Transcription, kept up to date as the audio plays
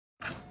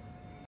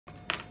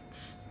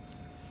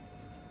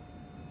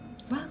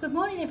Well, good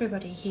morning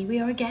everybody. Here we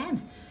are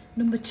again.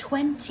 Number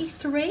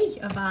 23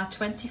 of our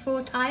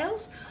 24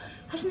 tiles.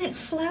 Hasn't it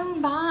flown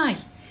by?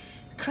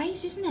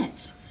 Crazy, isn't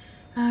it?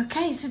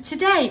 Okay, so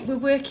today we're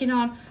working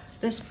on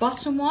this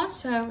bottom one.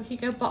 So here you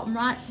go, bottom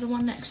right for the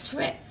one next to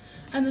it.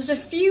 And there's a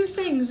few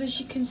things, as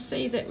you can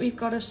see, that we've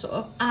got to sort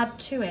of add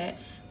to it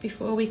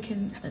before we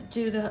can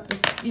do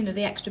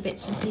the extra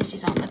bits and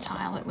pieces on the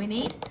tile that we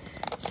need.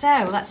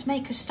 So let's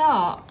make a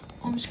start.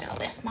 I'm just going to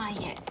lift my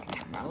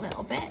camera a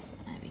little bit.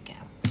 There we go.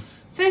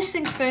 First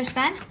things first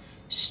then,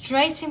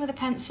 straight in with a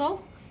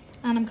pencil,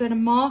 and I'm going to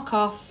mark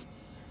off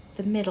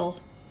the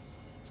middle.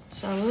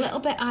 So a little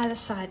bit either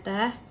side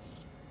there.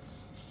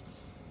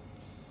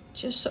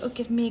 Just sort of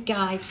give me a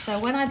guide. So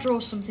when I draw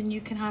something,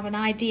 you can have an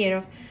idea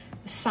of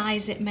the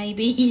size it may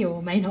be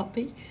or may not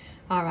be.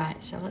 All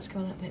right, so let's go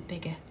a little bit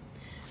bigger.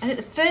 I think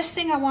the first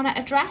thing I want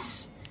to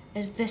address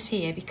is this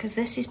here, because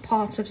this is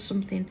part of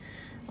something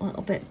a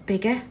little bit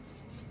bigger.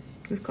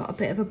 We've got a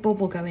bit of a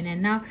bubble going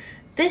in. Now,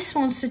 this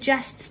one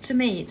suggests to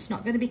me it's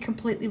not going to be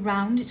completely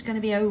round, it's going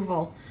to be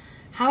oval.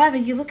 However,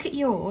 you look at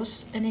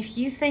yours, and if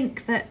you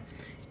think that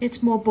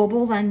it's more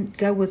bubble, then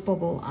go with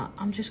bubble.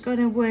 I'm just going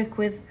to work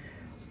with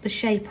the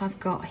shape I've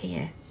got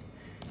here.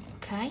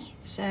 Okay,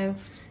 so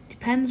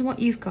depends what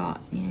you've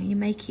got. You know, you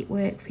make it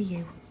work for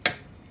you.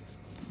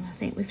 And I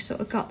think we've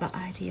sort of got that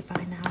idea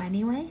by now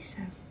anyway, so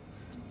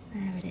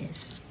there it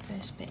is.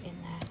 First bit in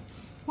there.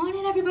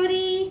 Morning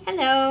everybody,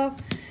 hello.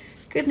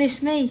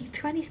 Goodness me,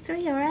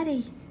 23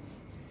 already.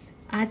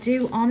 I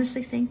do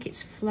honestly think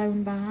it's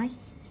flown by.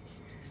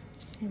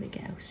 Here we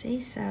go,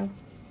 see, so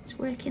it's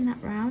working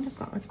that round. I've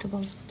got a double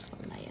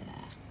layer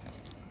there.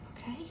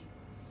 Okay.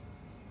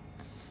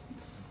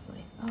 That's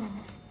lovely.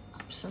 Oh,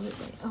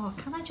 absolutely. Oh,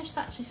 can I just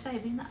actually say,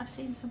 being that I've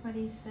seen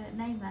somebody's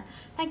name there,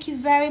 thank you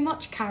very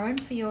much, Karen,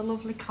 for your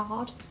lovely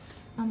card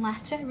and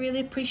letter. Really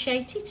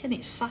appreciate it, and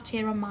it's sat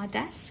here on my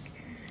desk.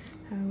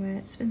 So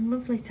it's been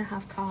lovely to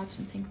have cards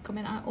and things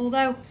coming out.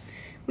 Although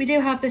we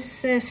do have this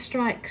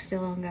strike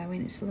still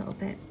ongoing. It's a little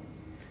bit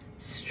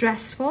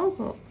stressful,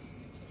 but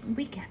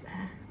we get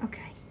there.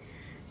 Okay,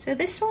 so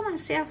this one, I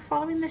see I'm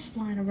following this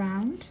line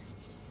around,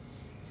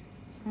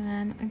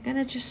 and I'm going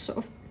to just sort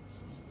of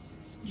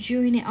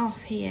join it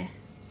off here.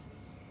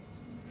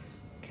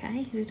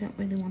 Okay, we don't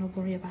really want to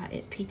worry about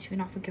it petering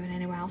off and going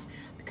anywhere else,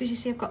 because you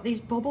see I've got these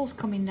bubbles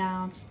coming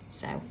down,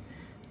 so I'm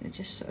going to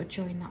just sort of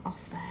join that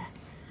off there.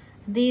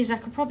 And these I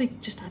could probably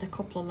just add a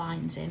couple of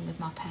lines in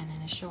with my pen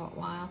in a short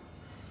while.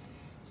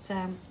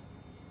 So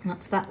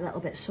that's that little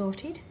bit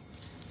sorted.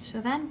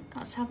 So then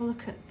let's have a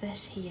look at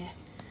this here.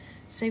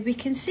 So we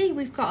can see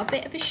we've got a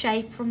bit of a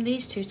shape from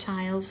these two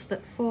tiles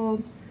that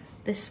form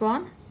this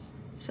one.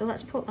 So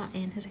let's put that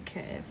in as a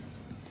curve.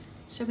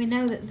 So we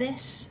know that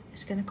this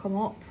is going to come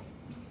up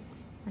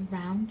and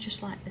round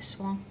just like this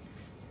one.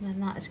 And then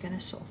that is going to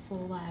sort of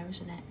fall there,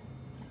 isn't it?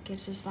 That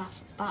gives us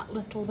that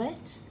little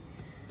bit.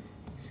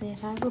 See,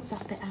 if I rub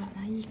that bit out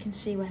now, you can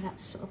see where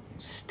that's sort of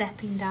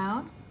stepping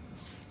down.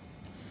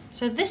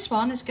 So this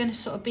one is going to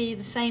sort of be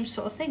the same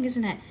sort of thing,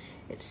 isn't it?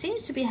 It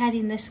seems to be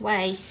heading this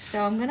way,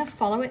 so I'm going to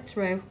follow it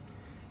through.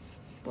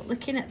 But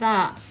looking at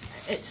that,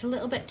 it's a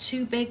little bit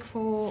too big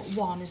for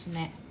one, isn't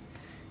it?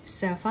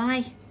 So if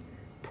I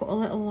put a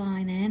little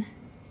line in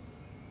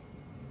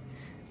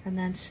and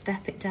then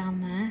step it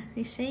down there,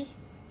 you see?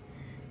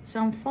 So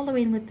I'm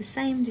following with the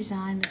same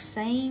design, the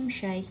same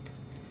shape.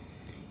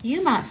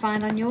 You might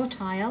find on your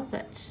tile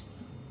that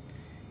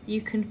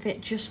you can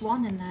fit just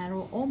one in there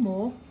or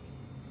more.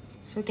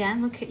 So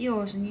again, look at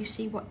yours and you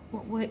see what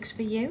works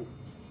for you.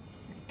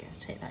 There we go,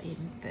 take that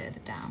even further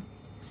down.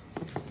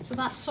 So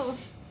that sort of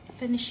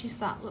finishes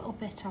that little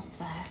bit off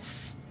there.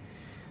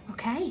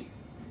 Okay,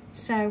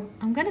 so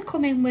I'm going to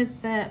come in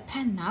with the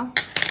pen now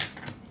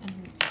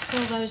and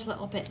fill those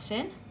little bits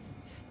in.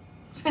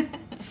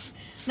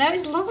 Now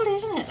it's lovely,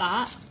 isn't it,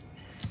 that?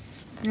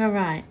 All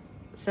right,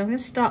 so I'm going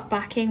to start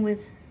back in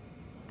with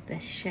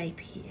this shape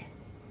here.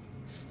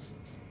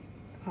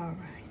 All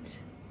right.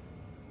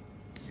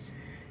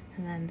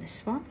 And then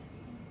this one.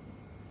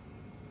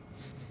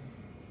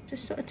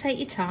 Just sort of take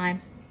your time.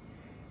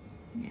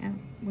 You know,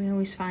 we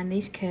always find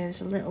these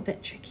curves a little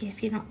bit tricky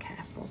if you're not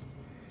careful.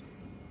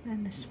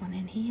 And this one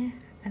in here.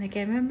 And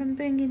again, remember I'm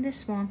bringing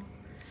this one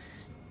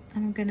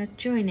and I'm going to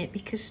join it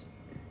because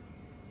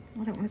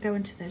I don't want to go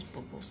into those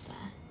bubbles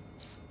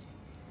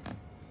there.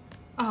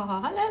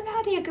 Oh, hello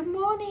Nadia, good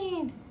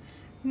morning.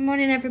 Good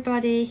morning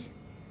everybody.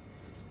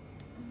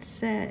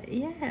 It's,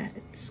 yeah,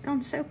 it's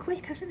gone so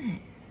quick, hasn't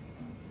it?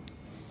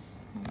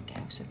 There we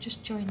go, so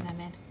just join them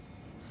in.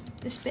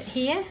 This bit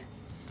here,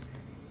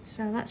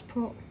 so let's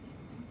put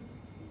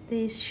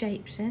these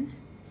shapes in.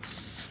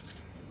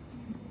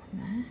 One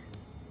there.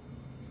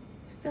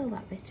 Fill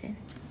that bit in.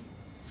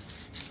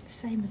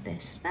 Same with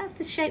this. Now if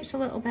the shape's a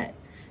little bit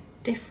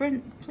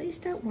different, please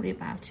don't worry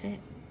about it.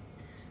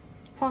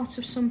 It's part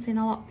of something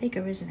a lot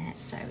bigger, isn't it?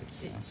 So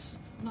it's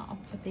not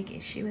a big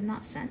issue in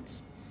that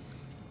sense.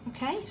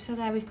 Okay, so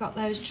there we've got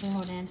those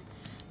drawn in.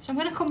 So I'm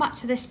going to come back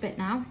to this bit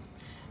now,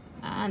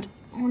 and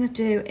what I want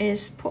to do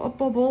is put a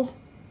bubble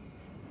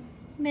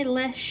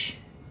middle-ish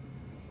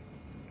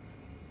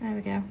There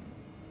we go.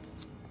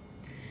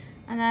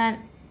 And then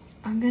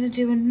I'm going to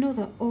do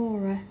another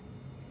aura.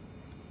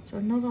 So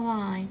another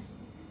line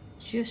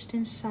just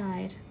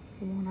inside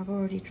the one I've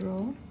already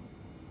drawn.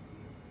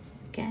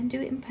 Again,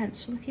 do it in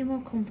pencil if you're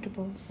more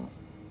comfortable, but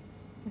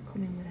we'll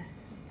come in with a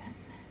pen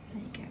there.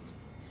 There you go.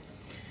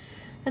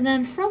 And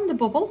then from the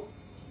bubble,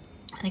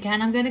 and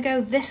again, I'm going to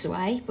go this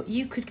way, but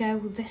you could go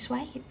this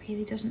way. It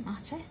really doesn't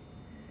matter.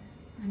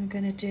 I'm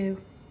going to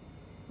do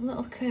a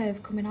little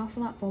curve coming off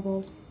of that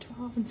bubble,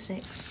 12 and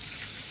 6.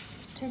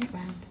 Let's turn it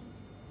round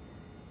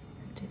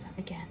and do that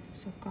again.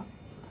 So I've got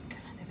that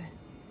kind of a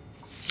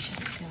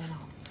shape going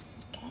on.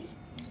 Okay.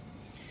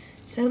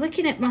 So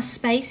looking at my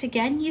space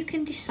again, you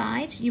can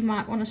decide. You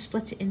might want to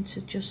split it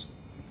into just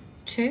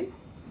 2,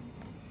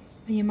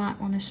 or you might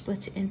want to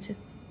split it into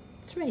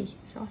 3.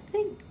 So I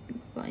think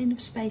we've got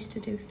enough space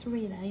to do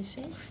 3 there, you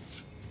see.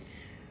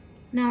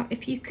 Now,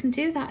 if you can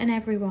do that in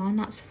every one,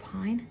 that's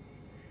fine.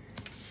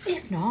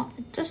 If not,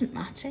 it doesn't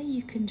matter.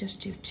 You can just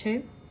do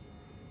 2.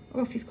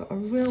 Or if you've got a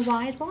real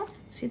wide one,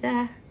 see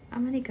there,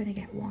 I'm only going to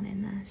get 1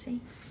 in there, see?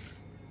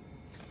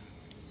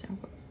 So I'm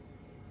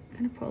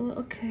going to put a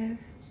little curve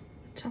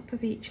at the top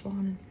of each one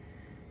and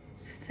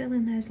fill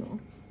in those little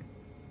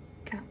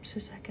gaps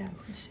as I go,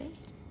 you see?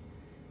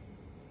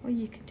 Or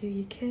you can do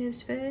your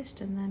curves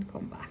first and then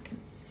come back and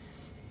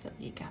fill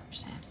your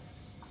gaps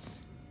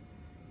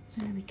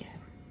in. There we go.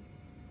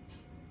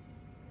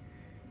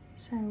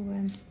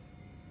 So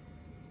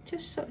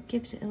just sort of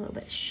gives it a little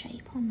bit of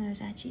shape on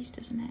those edges,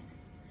 doesn't it?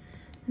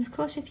 And of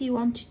course, if you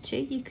wanted to,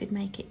 you could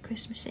make it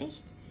Christmassy.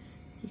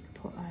 You could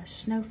put a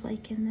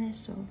snowflake in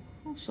this or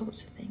all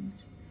sorts of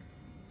things.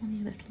 One of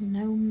your little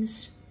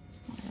gnomes.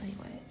 That really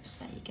works.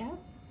 There you go.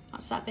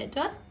 That's that bit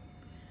done.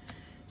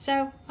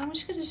 So I'm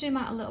just going to zoom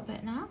out a little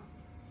bit now.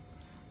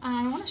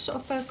 And I want to sort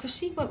of focus,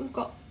 see what we've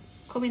got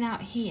coming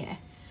out here.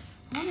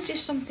 I want to do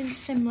something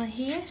similar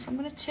here, so I'm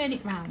going to turn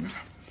it round.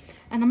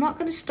 And I'm not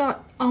going to start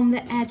on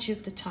the edge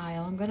of the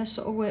tile. I'm going to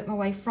sort of work my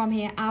way from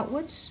here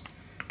outwards.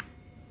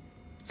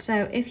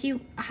 So if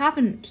you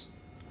haven't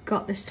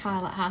got this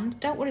tile at hand,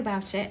 don't worry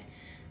about it.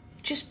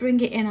 Just bring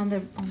it in on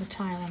the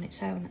tile on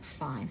its own, that's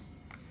fine.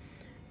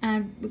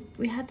 And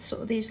we had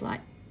sort of these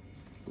like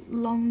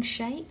long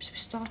shapes. We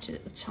started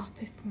at the top,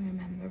 if we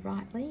remember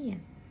rightly,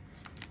 and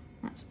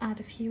let's add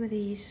a few of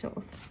these sort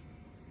of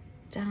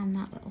down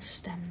that little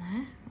stem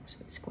there. That's a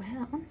bit square,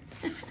 that one.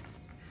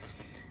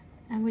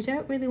 And we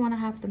don't really want to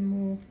have them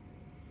more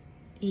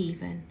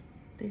even.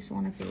 These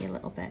want to be a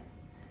little bit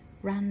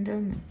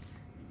random.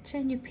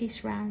 Turn your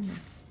piece round and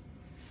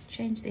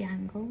change the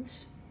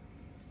angles.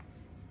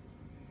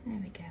 There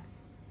we go.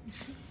 You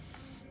see?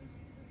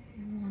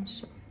 And one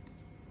sort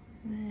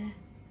of there.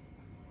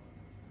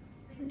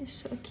 And just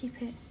sort of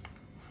keep it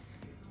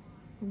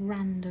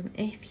random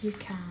if you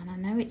can. I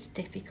know it's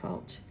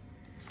difficult.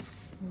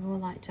 We all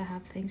like to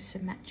have things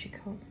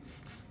symmetrical.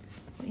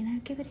 But you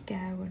know, give it a go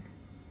and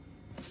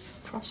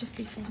cross a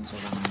few things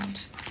around.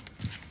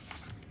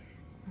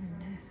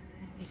 And there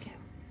we go.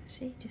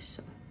 See, just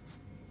sort of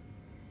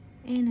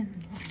in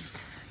and along.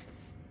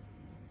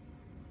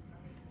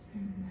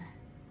 And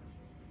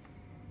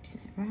turn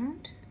it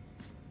round.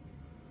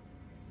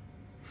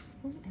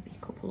 Oh, maybe a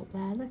couple up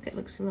there. Look, it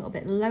looks a little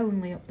bit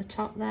lonely up the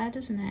top there,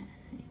 doesn't it?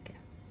 There you go.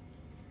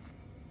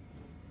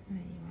 There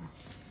you are.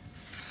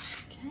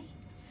 Okay.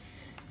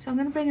 So I'm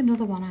going to bring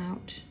another one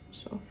out,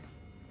 sort of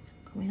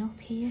coming up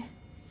here.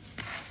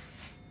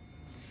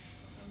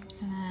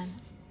 And then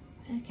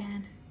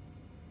again,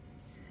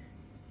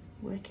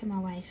 working my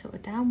way sort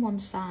of down one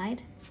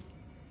side.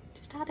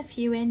 Just add a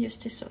few in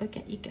just to sort of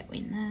get you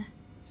going there.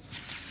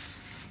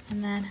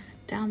 And then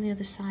down the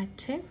other side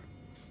too.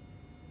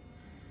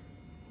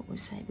 What we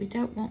say, we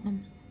don't want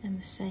them in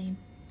the same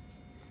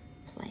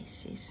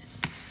places.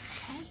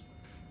 Okay.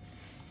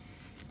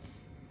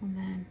 And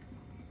then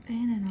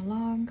in and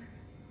along,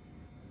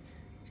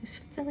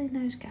 just filling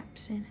those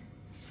gaps in,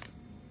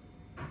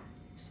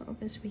 sort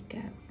of as we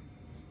go.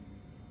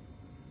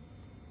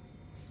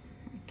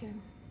 Go.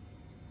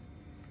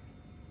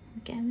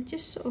 Again, they're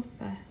just sort of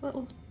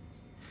little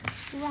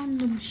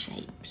random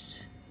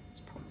shapes. Let's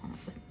put one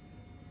up the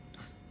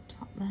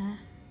top there.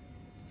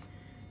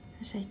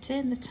 I say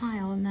turn the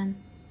tile and then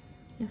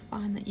you'll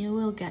find that you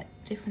will get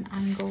different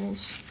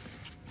angles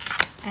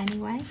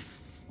anyway.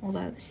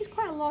 Although this is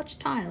quite a large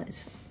tile,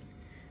 it's a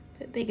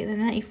bit bigger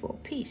than an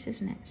A4 piece,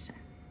 isn't it? So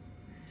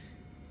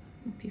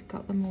if you've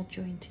got them all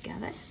joined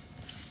together,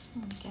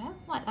 there we go,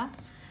 like that.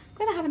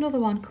 I'm going to have another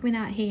one coming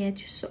out here,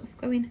 just sort of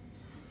going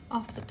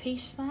off the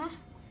piece there.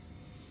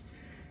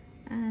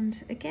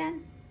 And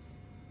again,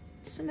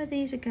 some of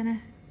these are going to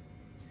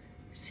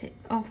sit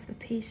off the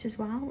piece as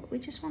well, but we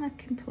just want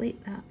to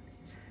complete that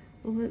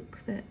look,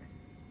 that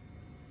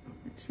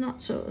it's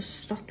not sort of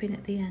stopping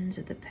at the ends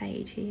of the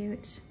page here,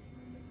 it's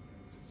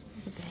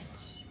the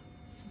bits.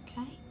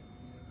 Okay,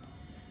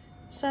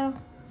 so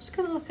just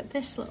going to look at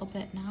this little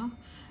bit now.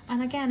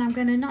 And again, I'm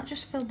going to not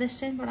just fill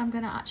this in, but I'm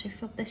going to actually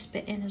fill this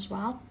bit in as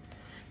well.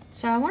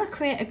 So I want to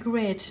create a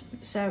grid.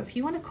 So if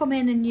you want to come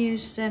in and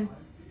use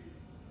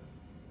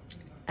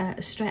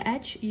a straight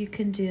edge, you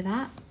can do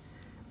that.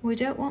 We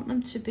don't want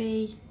them to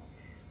be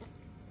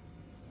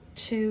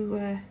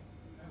too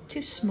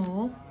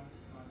small.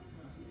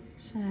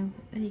 So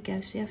there you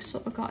go. See, I've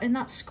sort of got in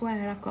that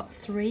square, I've got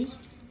 3.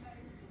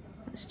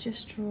 Let's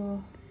just draw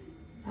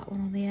that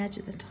one on the edge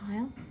of the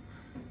tile.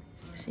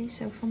 See,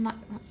 so from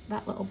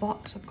that little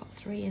box, I've got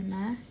 3 in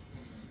there.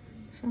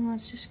 So I'm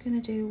just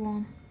going to do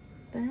one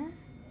there,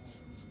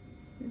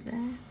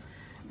 there,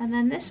 and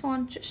then this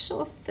one, just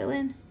sort of fill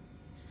in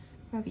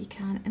wherever you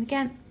can. And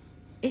again,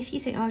 if you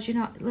think, oh, you're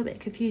not a little bit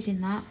confusing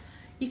that,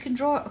 you can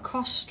draw it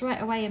across straight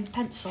away in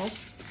pencil,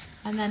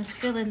 and then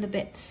fill in the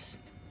bits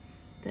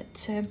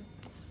that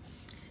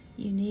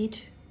you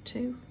need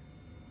to.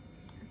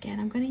 Again,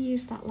 I'm going to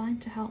use that line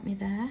to help me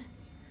there.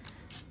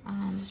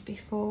 And as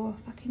before,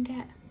 if I can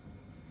get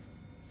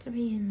 3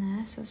 in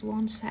there, so there's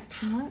one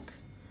section, look.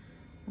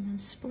 And then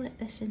split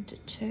this into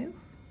 2.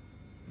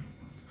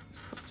 Let's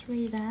put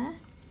 3 there.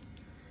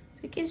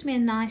 It gives me a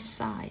nice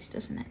size,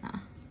 doesn't it, now?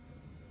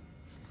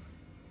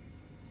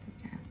 There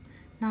we go.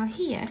 Now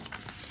here,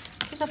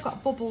 because I've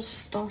got bubbles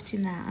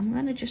starting there, I'm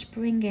going to just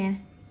bring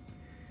in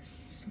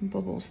some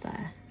bubbles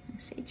there. You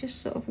see, just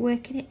sort of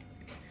working it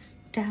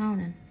down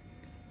and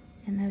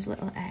in those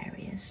little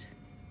areas,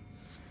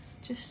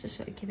 just to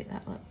sort of give it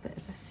that little bit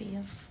of a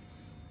feel.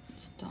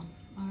 It's done.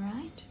 All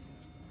right.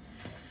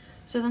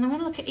 So then I'm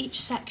going to look at each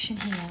section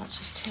here. Let's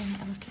just turn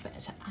it a little bit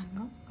at an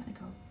angle. I'm going to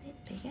go a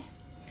bit bigger.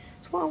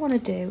 So what I want to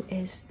do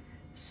is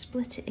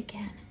split it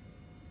again.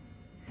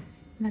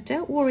 Now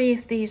don't worry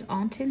if these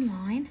aren't in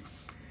line.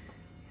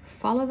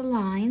 Follow the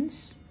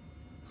lines.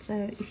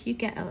 So if you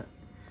get a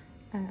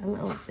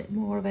little bit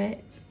more of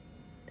a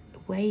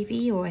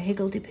wavy or a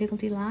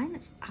higgledy-piggledy line,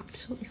 that's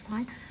absolutely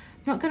fine.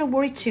 I'm not going to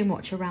worry too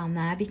much around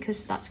there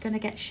because that's going to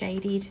get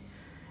shaded,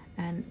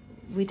 and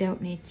we don't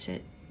need to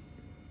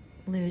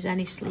lose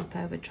any sleep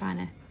over trying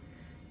to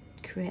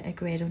create a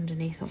grid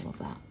underneath all of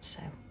that,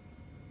 so I'm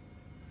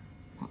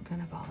not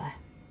going to bother.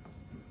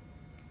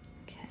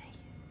 Okay,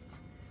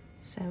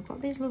 so I've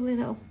got these lovely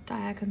little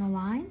diagonal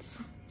lines,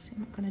 so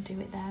I'm not going to do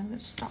it there. I'm going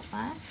to stop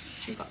there,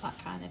 so you've got that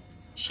kind of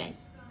shape.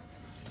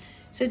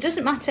 So it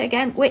doesn't matter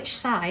again which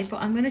side,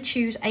 but I'm going to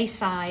choose a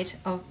side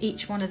of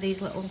each one of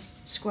these little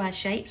square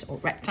shapes or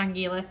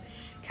rectangular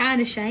kind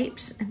of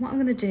shapes, and what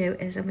I'm going to do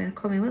is I'm going to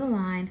come in with a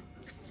line,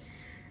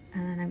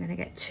 and then I'm going to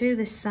get 2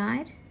 this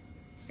side,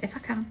 if I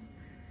can,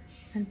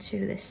 and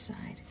 2 this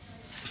side.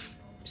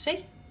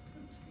 See?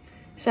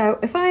 So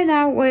if I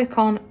now work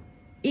on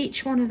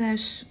each one of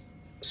those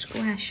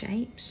square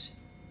shapes,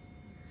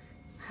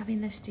 having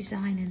this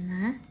design in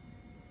there,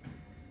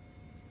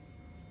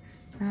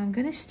 now I'm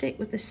going to stick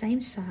with the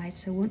same side,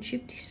 so once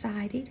you've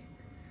decided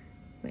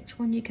which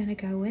one you're going to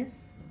go with,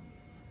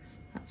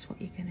 that's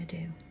what you're going to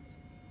do.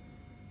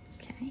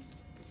 Okay.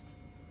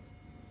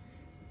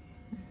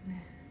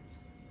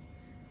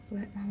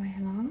 Work my way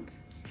along.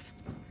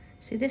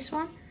 See, this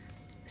one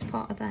is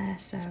part of there,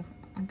 so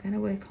I'm going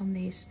to work on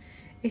these.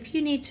 If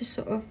you need to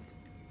sort of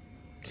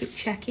keep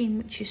checking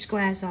which your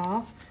squares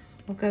are,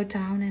 or go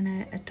down in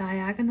a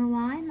diagonal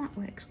line, that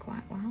works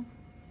quite well.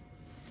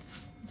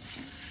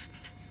 So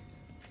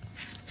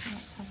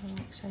let's have a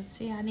look. So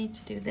see, I need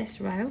to do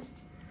this row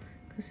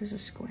because there's a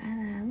square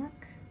there,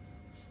 look.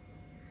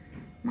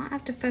 Might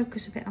have to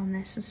focus a bit on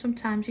this, and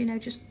sometimes, you know,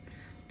 just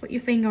put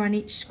your finger on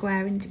each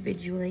square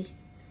individually,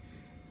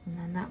 and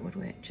then that would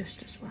work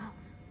just as well.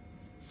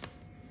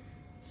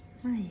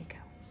 There you go.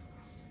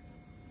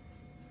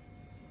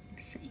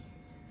 See,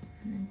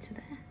 and into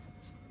there,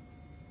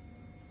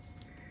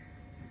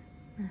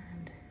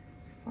 and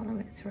follow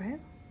it through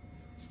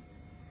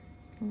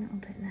a little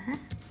bit there.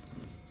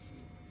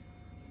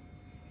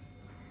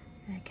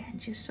 Again,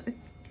 just sort of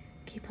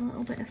keep a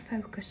little bit of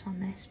focus on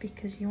this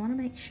because you want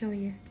to make sure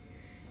you're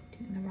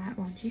doing the right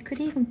ones. You could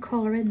even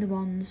colour in the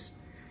ones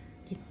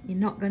you're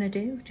not going to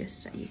do,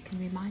 just so you can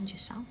remind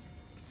yourself.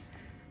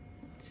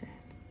 But,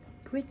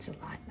 grids are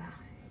like that.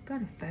 You've got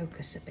to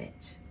focus a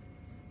bit.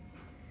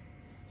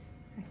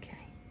 Okay.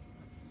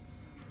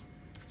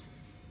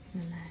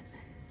 And then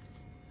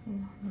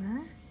along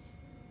there.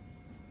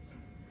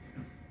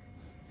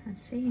 And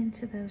see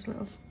into those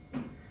little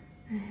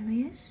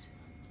areas.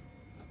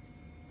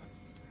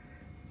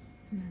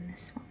 And then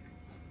this one.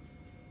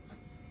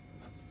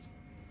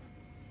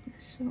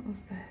 Just sort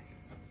of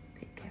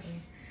bit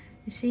going.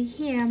 You see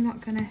here, I'm not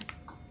going to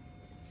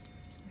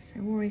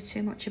worry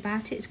too much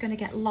about it. It's going to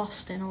get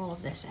lost in all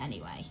of this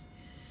anyway.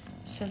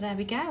 So there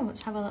we go.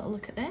 Let's have a little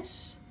look at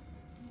this.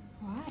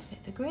 All right, bit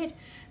of a grid.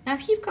 Now,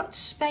 if you've got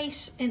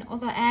space in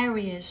other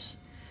areas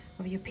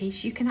of your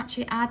piece, you can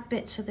actually add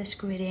bits of this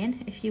grid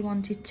in if you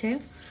wanted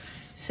to.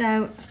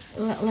 So,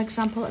 a little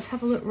example, let's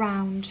have a look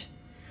round.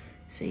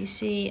 So you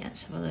see,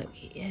 let's have a look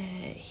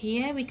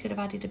here. We could have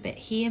added a bit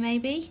here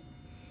maybe.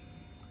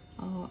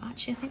 Oh,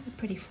 actually, I think we're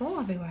pretty full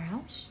everywhere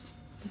else.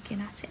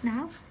 Looking at it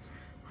now.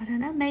 I don't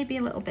know, maybe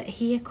a little bit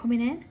here coming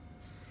in.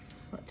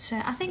 But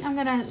I think I'm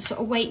going to sort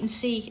of wait and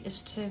see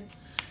as to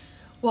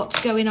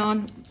what's going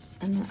on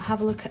and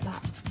have a look at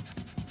that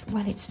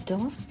when it's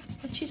done,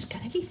 which is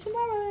going to be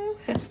tomorrow.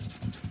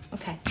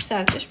 Okay,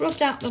 so just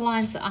rubbed out the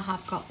lines that I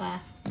have got there.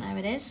 There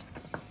it is.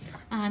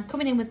 And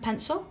coming in with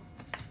pencil.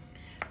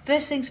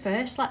 First things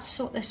first, let's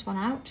sort this one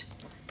out.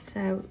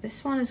 So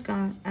this one has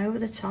gone over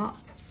the top.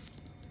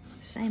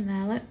 Same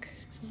there, look,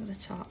 over the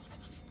top.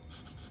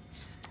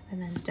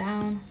 And then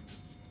down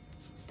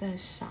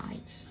those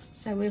sides.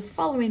 So we're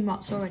following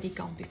what's already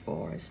gone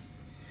before us.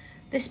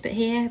 This bit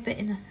here, bit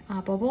in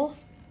our bubble.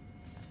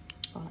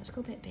 Oh, let's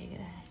go a bit bigger,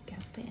 there you go,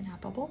 bit in our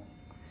bubble.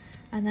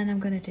 And then I'm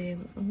going to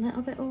do a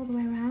little bit all the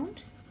way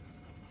around.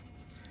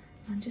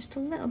 And just a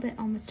little bit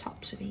on the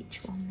tops of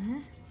each one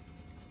there.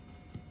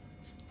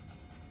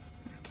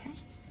 Okay.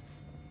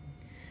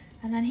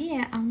 And then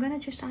here, I'm going to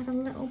just add a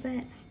little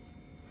bit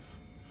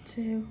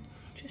to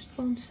just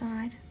one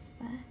side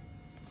there.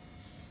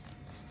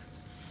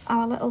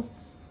 Our little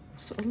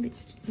sort of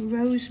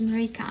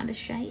rosemary kind of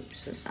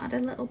shapes. Just add a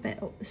little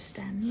bit up the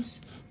stems.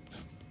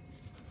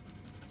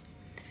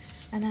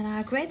 And then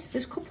our grid,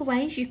 there's a couple of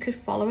ways you could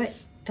follow it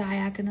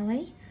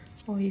diagonally,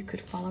 or you could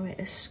follow it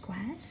as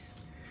squares.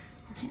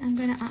 I think I'm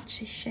going to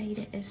actually shade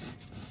it as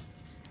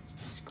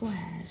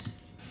squares.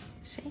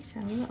 See, so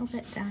a little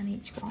bit down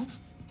each one.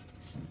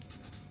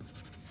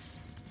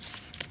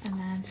 And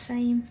then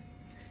same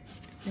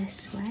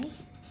this way.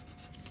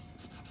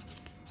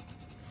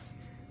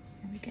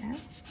 There we go.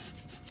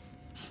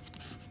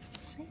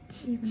 See,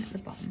 even at the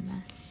bottom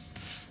there.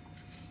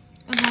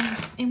 And then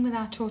in with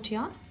our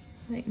tortillon.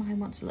 I think mine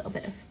wants a little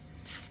bit of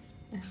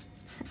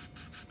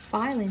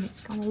filing.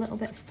 It's gone a little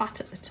bit fat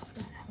at the top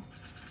there.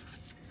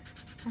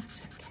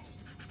 That's okay.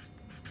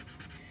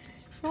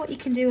 You know what you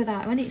can do with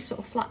that? When it sort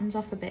of flattens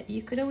off a bit,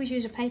 you could always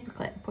use a paper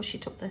clip and push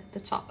it up the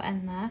top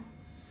end there.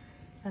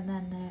 And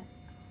then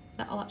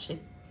that'll actually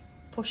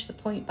push the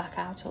point back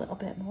out a little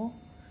bit more.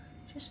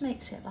 Just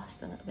makes it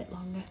last a little bit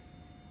longer.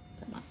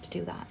 Don't have to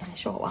do that in a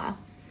short while.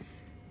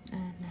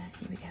 And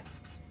here we go.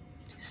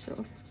 Just sort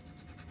of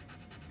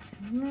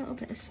a little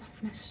bit of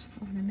softness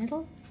on the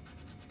middle.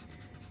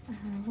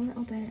 A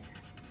little bit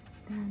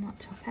around that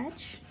top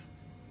edge.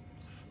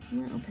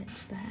 Little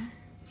bits there.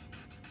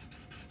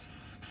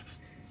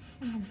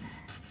 And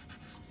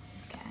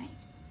there. Okay.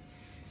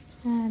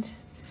 And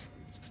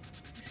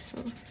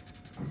sort of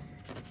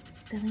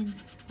filling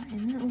that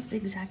in little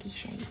zigzaggy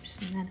shapes,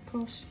 and then of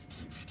course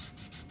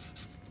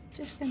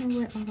just going to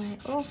work my way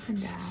up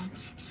and down.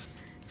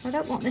 So I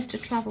don't want this to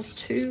travel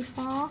too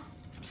far,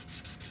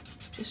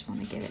 just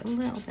want to give it a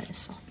little bit of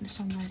softness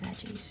on those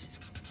edges.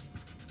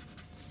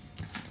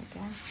 There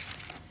we go.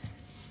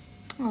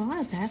 Oh,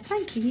 hi there,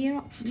 thank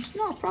you. It's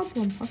not a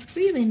problem, I've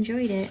really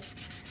enjoyed it.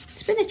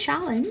 It's been a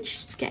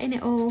challenge getting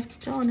it all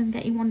done and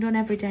getting one done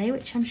every day,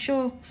 which I'm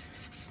sure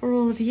for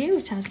all of you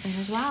it has been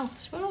as well,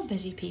 because we're all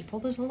busy people,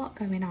 there's a lot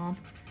going on.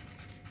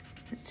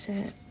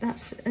 But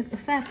that's a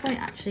fair point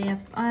actually.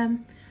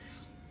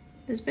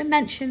 There's been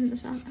mention,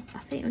 I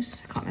think it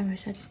was, I can't remember who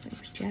said, it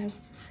was Joe,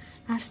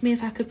 asked me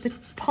if I could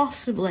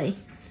possibly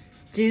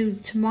do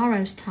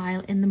tomorrow's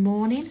tile in the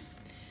morning.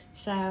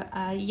 So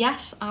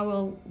yes, I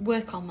will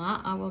work on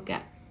that. I will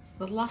get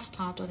the last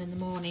tile done in the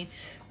morning.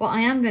 What I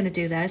am going to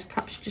do there is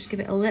perhaps just give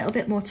it a little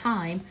bit more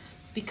time,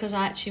 because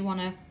I actually want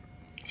to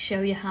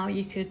show you how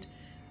you could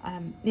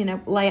you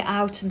know, lay it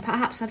out and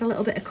perhaps add a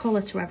little bit of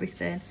colour to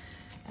everything.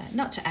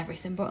 Not to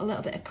everything, but a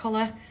little bit of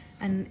colour,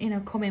 and you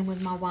know, come in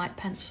with my white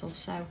pencil.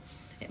 So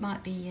it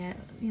might be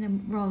you know,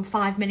 rather than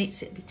 5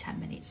 minutes, it'd be 10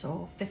 minutes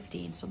or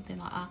 15, something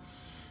like that.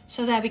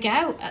 So there we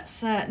go.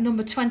 That's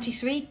number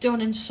 23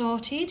 done and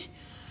sorted.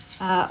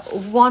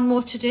 One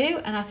more to do,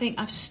 and I think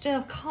I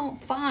still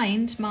can't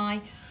find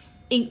my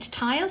inked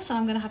tile, so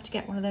I'm going to have to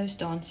get one of those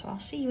done. So I'll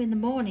see you in the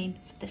morning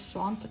for this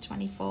one, for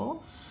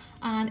 24.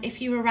 And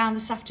if you were around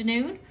this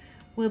afternoon,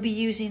 we'll be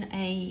using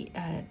a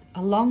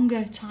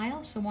longer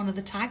tile, so one of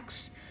the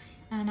tags,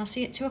 and I'll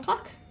see you at 2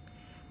 o'clock.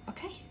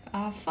 Okay,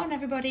 have fun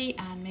everybody,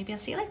 and maybe I'll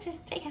see you later.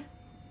 Take care.